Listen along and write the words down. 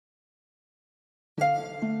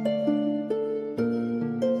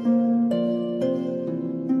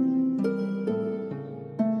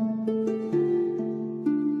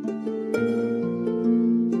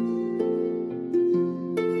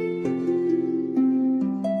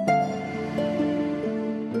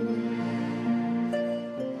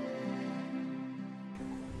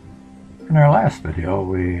last video,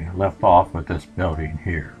 we left off with this building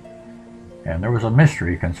here. And there was a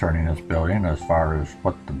mystery concerning this building as far as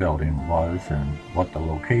what the building was and what the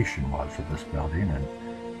location was of this building. And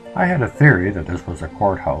I had a theory that this was a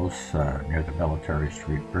courthouse near the Military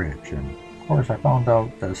Street Bridge. And of course I found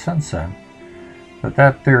out since then that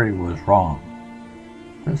that theory was wrong.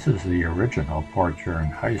 This is the original Port Huron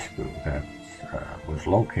High School that was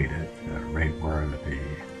located right where the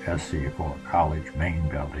SC4 College main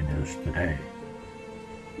building is today.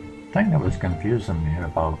 The thing that was confusing me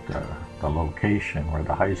about the location where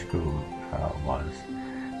the high school was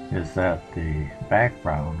is that the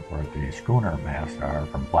background where the schooner masts are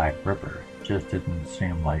from Black River just didn't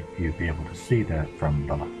seem like you'd be able to see that from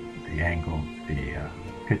the angle of the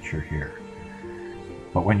picture here.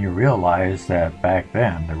 But when you realize that back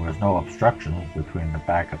then there was no obstructions between the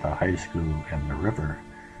back of the high school and the river,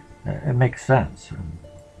 it makes sense.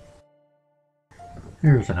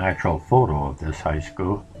 Here's an actual photo of this high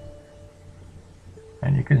school,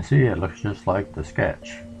 and you can see it looks just like the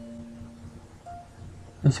sketch.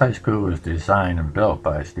 This high school was designed and built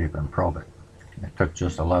by Stephen Probert. It took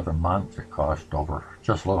just 11 months. It cost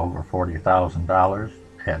just a little over $40,000. It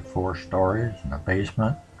had 4 stories and a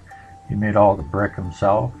basement. He made all the brick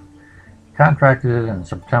himself. He contracted it in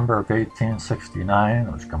September of 1869.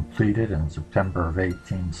 It was completed in September of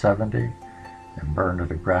 1870 and burned to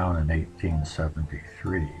the ground in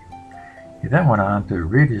 1873. He then went on to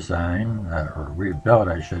redesign, or rebuild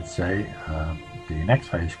I should say, the next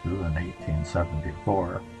high school in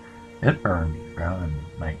 1874. It burned to the ground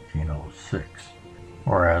in 1906,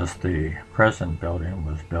 whereas the present building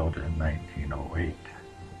was built in 1908.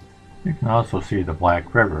 You can also see the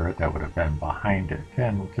Black River that would have been behind it,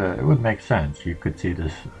 and it would make sense. You could see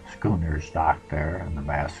the schooners docked there and the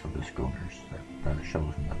masts of the schooners that it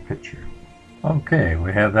shows in the picture. Okay,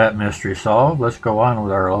 we have that mystery solved. Let's go on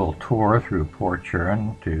with our little tour through Port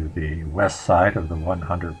Huron to the west side of the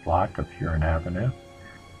 100 block of Huron Avenue.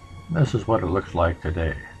 This is what it looks like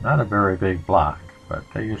today. Not a very big block, but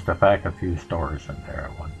they used to pack a few stores in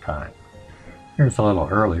there at one time. Here's a little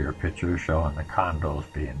earlier picture showing the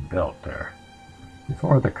condos being built there.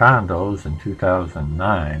 Before the condos in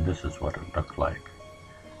 2009, this is what it looked like.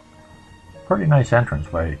 Pretty nice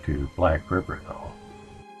entranceway to Black River though.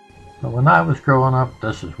 But when I was growing up,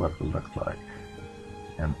 this is what it looked like.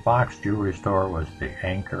 And Fox Jewelry Store was the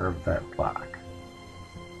anchor of that block.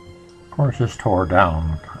 Of course it's tore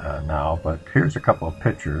down now, but here's a couple of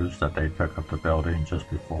pictures that they took of the building just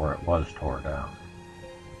before it was tore down.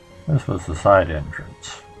 This was the side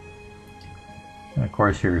entrance. And of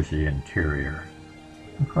course here's the interior.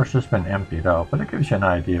 Of course it's been emptied out, but it gives you an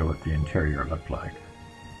idea what the interior looked like.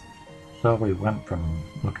 So we went from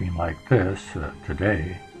looking like this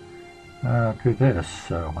today to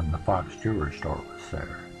this when the Fox Jewelry Store was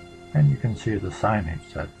there. And you can see the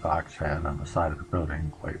signage that Fox had on the side of the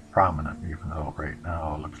building quite prominent, even though right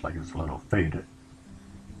now it looks like it's a little faded.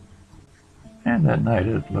 And at night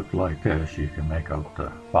it looked like this. You can make out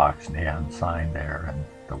the Fox neon sign there, and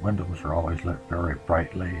the windows are always lit very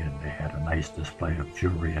brightly, and they had a nice display of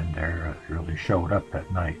jewelry in there. It really showed up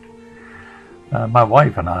at night. My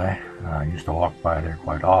wife and I used to walk by there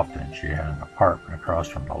quite often. She had an apartment across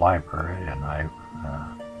from the library, and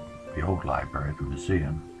the old library, the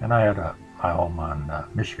museum. And I had my home on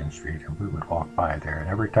Michigan Street, and we would walk by there. And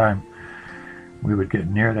every time we would get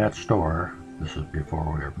near that store, this was before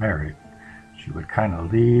we were married, she would kind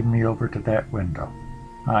of lead me over to that window.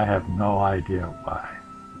 I have no idea why.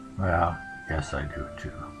 Well, yes I do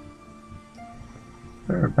too.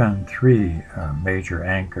 There have been 3 major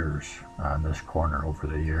anchors on this corner over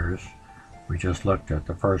the years. We just looked at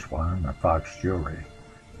the first one, the Fox Jewelry.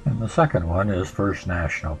 And the second one is First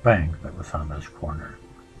National Bank that was on this corner.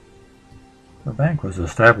 The bank was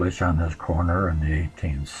established on this corner in the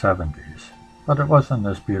 1870s, but it wasn't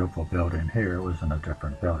this beautiful building here, it was in a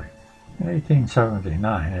different building. In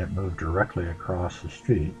 1879, it moved directly across the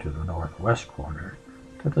street to the northwest corner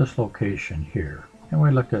to this location here. And we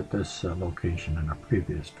looked at this location in a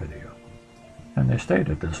previous video. And they stayed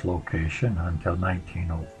at this location until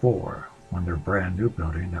 1904, when their brand new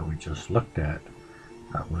building that we just looked at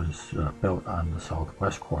was built on the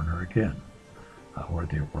southwest corner again, where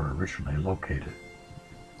they were originally located.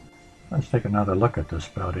 Let's take another look at this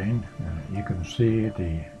building. You can see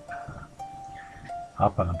the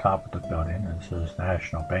up on the top of the building, it says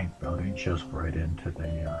National Bank Building, just right into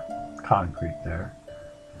the concrete there.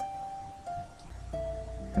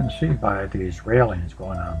 You can see by these railings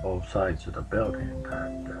going on both sides of the building that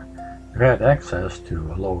you had access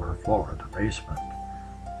to a lower floor, the basement.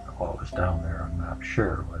 What was down there, I'm not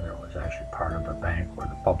sure whether it was actually part of the bank where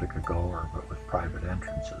the public could go or if it was private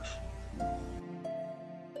entrances.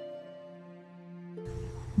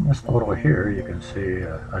 In this photo here, you can see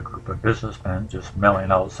a group of businessmen just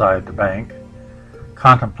milling outside the bank,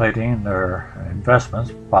 contemplating their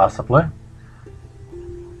investments, possibly.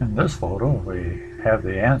 In this photo, we have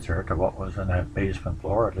the answer to what was in that basement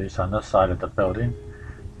floor, at least on this side of the building.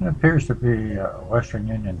 It appears to be a Western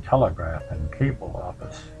Union telegraph and cable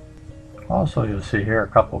office. Also, you'll see here a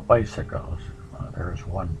couple bicycles. There's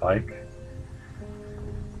one bike,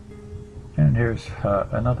 and here's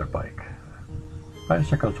another bike.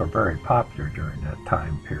 Bicycles were very popular during that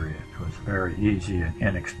time period. It was a very easy and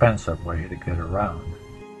inexpensive way to get around.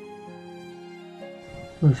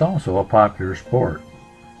 It was also a popular sport.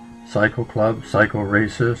 Cycle clubs, cycle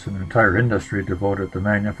races, an entire industry devoted to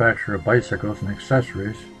manufacture of bicycles and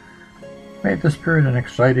accessories made this period an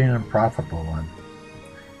exciting and profitable one.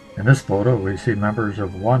 In this photo, we see members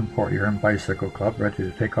of one Port Huron bicycle club ready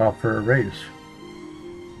to take off for a race.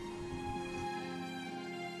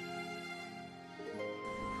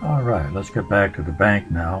 Alright, let's get back to the bank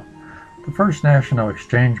now. The First National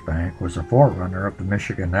Exchange Bank was a forerunner of the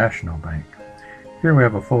Michigan National Bank. Here we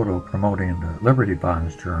have a photo promoting the Liberty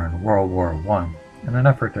Bonds during World War I in an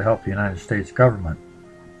effort to help the United States government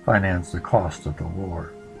finance the cost of the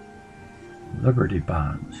war. Liberty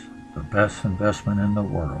Bonds, the best investment in the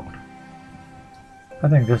world. I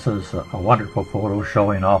think this is a wonderful photo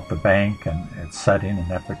showing off the bank and its setting in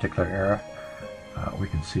that particular era. We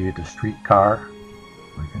can see the streetcar.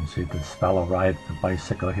 We can see this fellow riding the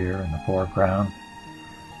bicycle here in the foreground.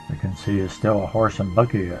 We can see still a horse and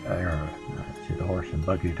buggy era. See the horse and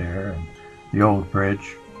buggy there, and the old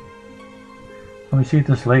bridge. And we see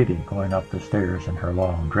this lady going up the stairs in her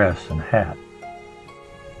long dress and hat.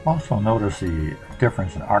 Also notice the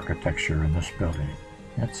difference in architecture in this building.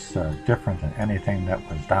 It's different than anything that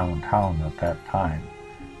was downtown at that time.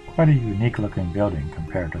 Quite a unique looking building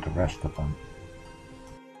compared to the rest of them.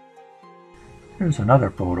 Here's another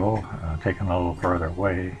photo taken a little further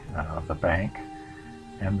away of the bank.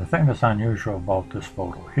 And the thing that's unusual about this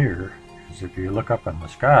photo here is if you look up in the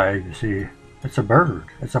sky, you see it's a bird,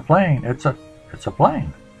 it's a plane, it's a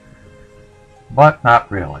plane. But not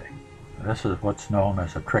really. This is what's known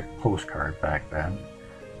as a trick postcard back then.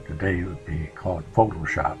 Today it would be called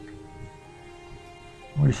Photoshop.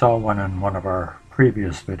 We saw one in one of our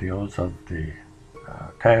previous videos of the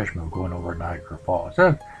Taj Mahal going over Niagara Falls.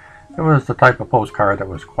 It was the type of postcard that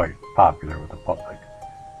was quite popular with the public.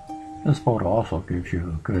 This photo also gives you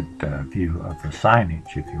a good view of the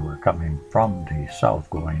signage. If you were coming from the south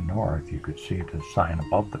going north, you could see the sign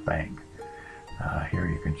above the bank. Here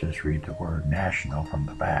you can just read the word National from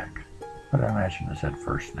the back, but I imagine it said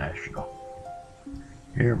First National.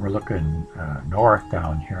 Here we're looking north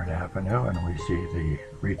down Huron Avenue, and we see the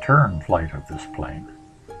return flight of this plane.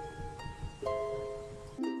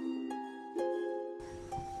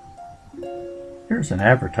 Here's an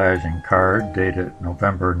advertising card dated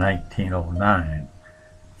November 1909.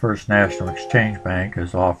 First National Exchange Bank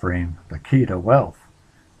is offering the key to wealth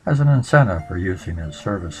as an incentive for using its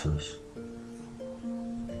services.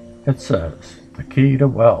 It says, the key to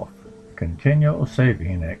wealth, continual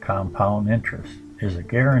saving at compound interest, is a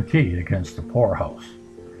guarantee against the poorhouse.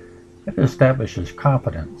 It establishes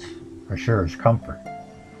confidence, assures comfort.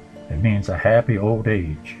 It means a happy old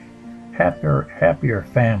age. Happier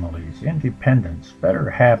families, independence, better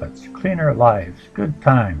habits, cleaner lives, good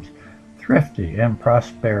times, thrifty and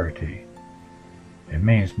prosperity. It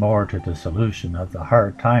means more to the solution of the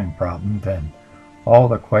hard time problem than all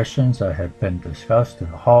the questions that have been discussed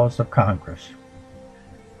in the halls of Congress.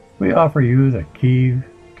 We offer you the key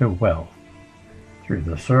to wealth through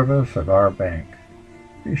the service of our bank.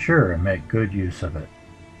 Be sure and make good use of it.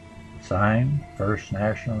 Signed, First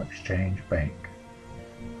National Exchange Bank.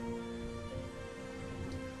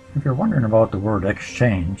 If you're wondering about the word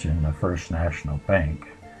exchange in the First National Bank,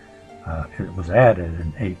 it was added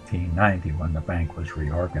in 1890 when the bank was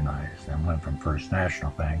reorganized and went from First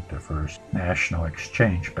National Bank to First National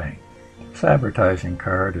Exchange Bank. This advertising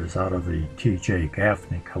card is out of the T.J.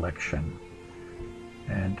 Gaffney collection.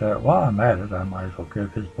 And while I'm at it, I might as well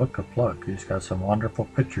give his book a plug. He's got some wonderful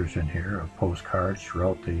pictures in here of postcards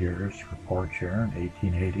throughout the years for Port Huron,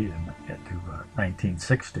 1880 to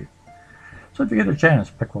 1960. So if you get a chance,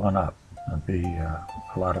 pick one up. It'll be a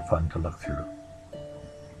lot of fun to look through.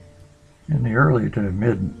 In the early to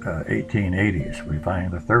mid-1880s, we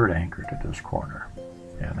find the third anchor to this corner,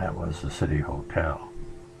 and that was the City Hotel.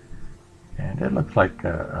 And it looks like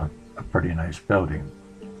a pretty nice building.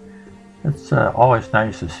 It's always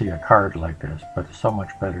nice to see a card like this, but it's so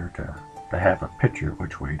much better to have a picture,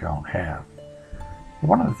 which we don't have.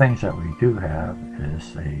 One of the things that we do have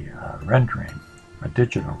is a rendering, a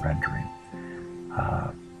digital rendering.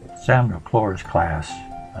 Samuel Clore's class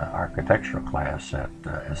architectural class at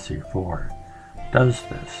SC4 does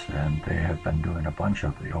this, and they have been doing a bunch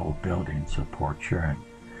of the old buildings of Port Huron.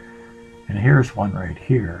 And here's one right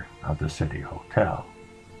here of the City Hotel,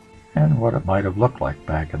 and what it might have looked like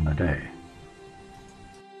back in the day.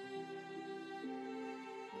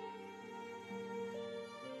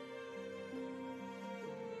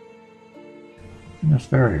 In this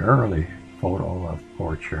very early photo of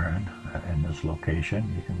Port Huron in this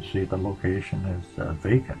location, you can see the location is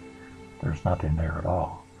vacant. There's nothing there at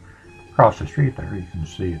all. Across the street there you can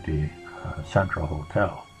see the Central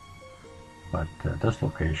Hotel, but this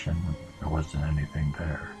location there wasn't anything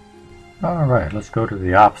there. Alright, let's go to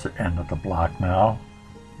the opposite end of the block now,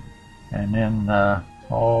 and in the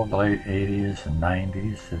late 80s and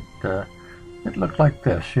 90s it looked like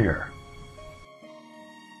this here.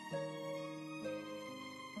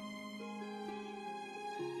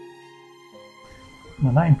 In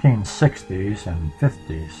the 1960s and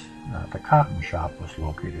 50s, the cotton shop was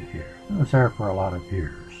located here. It was there for a lot of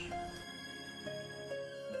years.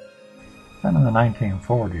 Then in the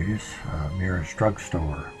 1940s, Mears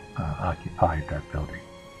Drugstore occupied that building.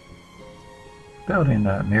 The building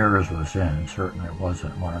that Mears was in certainly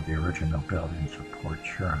wasn't one of the original buildings of Port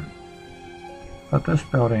Huron. But this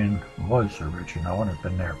building was original and had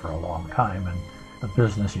been there for a long time, and the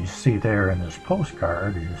business you see there in this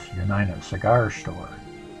postcard is United Cigar Store,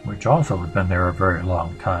 which also had been there a very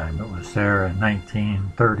long time. It was there in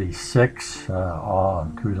 1936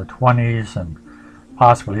 all through the 20s, and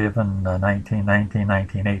possibly even 1919,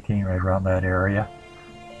 1918, right around that area.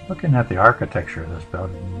 Looking at the architecture of this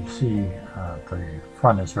building, you see the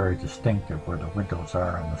front is very distinctive where the windows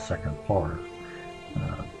are on the second floor.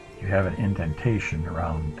 You have an indentation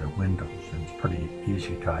around the windows, and it's pretty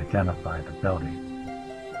easy to identify the building.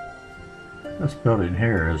 This building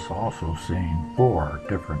here has also seen 4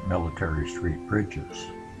 different military street bridges.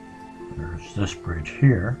 There's this bridge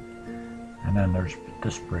here, and then there's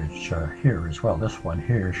this bridge here as well. This one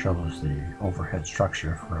here shows the overhead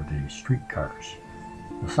structure for the streetcars.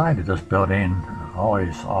 The side of this building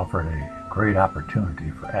always offered a great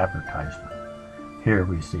opportunity for advertisement. Here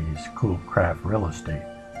we see Schoolcraft Real Estate,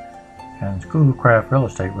 and Schoolcraft Real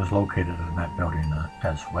Estate was located in that building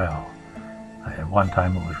as well. At one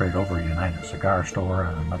time it was right over United Cigar Store,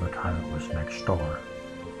 and another time it was next door.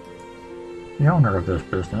 The owner of this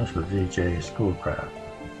business was E.J. Schoolcraft.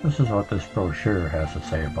 This is what this brochure has to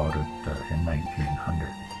say about it in 1900.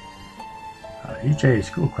 E.J.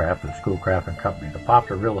 Schoolcraft of Schoolcraft and Company, the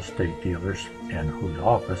popular real estate dealers, and whose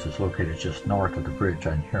office is located just north of the bridge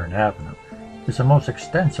on Huron Avenue, is the most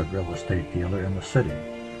extensive real estate dealer in the city.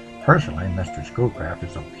 Personally, Mr. Schoolcraft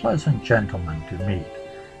is a pleasant gentleman to meet,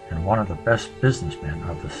 and one of the best businessmen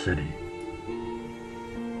of the city.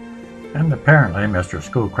 And apparently Mr.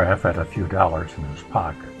 Schoolcraft had a few dollars in his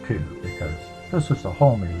pocket too, because this is the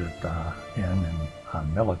home he lived in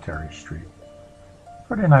on Military Street.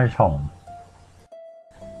 Pretty nice home.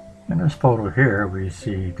 In this photo here we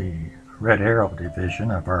see the Red Arrow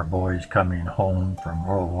Division of our boys coming home from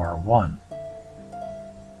World War I.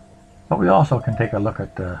 But we also can take a look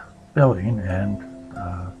at the building and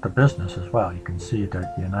the business as well. You can see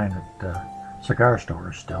that the United Cigar Store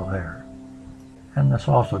is still there. And this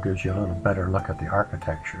also gives you a little better look at the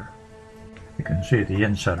architecture. You can see the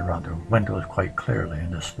inside around the windows quite clearly in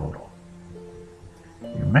this photo.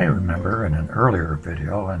 You may remember in an earlier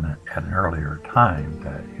video and at an earlier time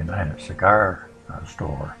that United Cigar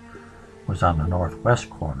Store was on the northwest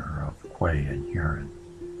corner of Quay and Huron.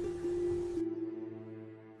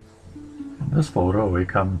 In this photo we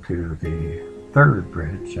come to the third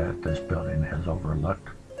bridge that this building has overlooked,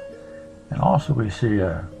 and also we see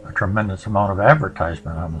a tremendous amount of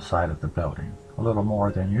advertisement on the side of the building, a little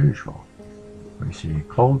more than usual. We see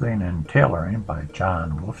Clothing and Tailoring by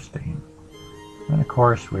John Wolfstein, and of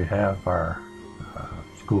course we have our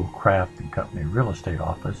Schoolcraft and Company Real Estate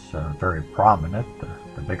office, very prominent,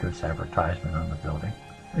 the biggest advertisement on the building.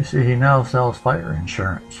 We see he now sells fire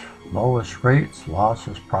insurance, lowest rates,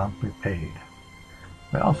 losses promptly paid.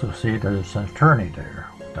 We also see there's an attorney there,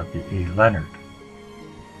 W.E. Leonard.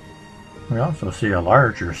 We also see a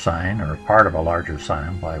larger sign, or part of a larger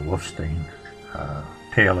sign, by Wolfstein,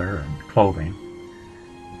 Tailor and Clothing.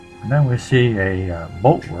 And then we see a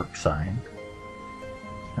boatwork sign,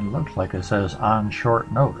 and it looks like it says on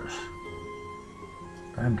short notice.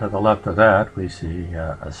 And to the left of that we see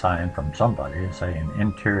a sign from somebody saying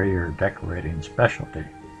interior decorating specialty.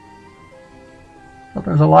 So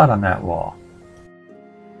there's a lot on that wall.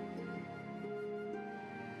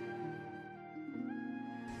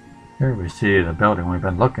 Here we see the building we've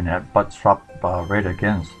been looking at butts up right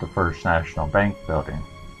against the First National Bank building.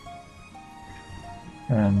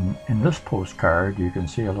 And in this postcard, you can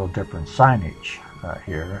see a little different signage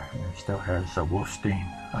here. It still has a Wolfstein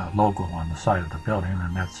logo on the side of the building,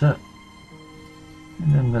 and that's it.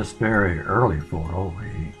 And in this very early photo,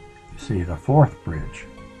 we see the fourth bridge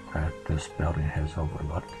that this building has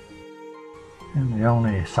overlooked. And the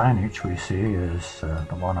only signage we see is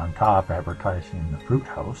the one on top advertising the fruit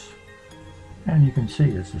house. And you can see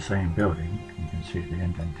it's the same building. You can see the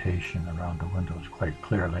indentation around the windows quite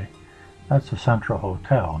clearly. That's the Central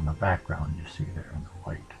Hotel in the background you see there in the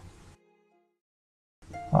white.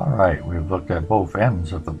 Alright, we've looked at both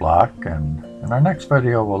ends of the block, and in our next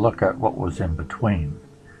video we'll look at what was in between.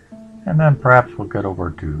 And then perhaps we'll get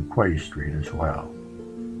over to Quay Street as well.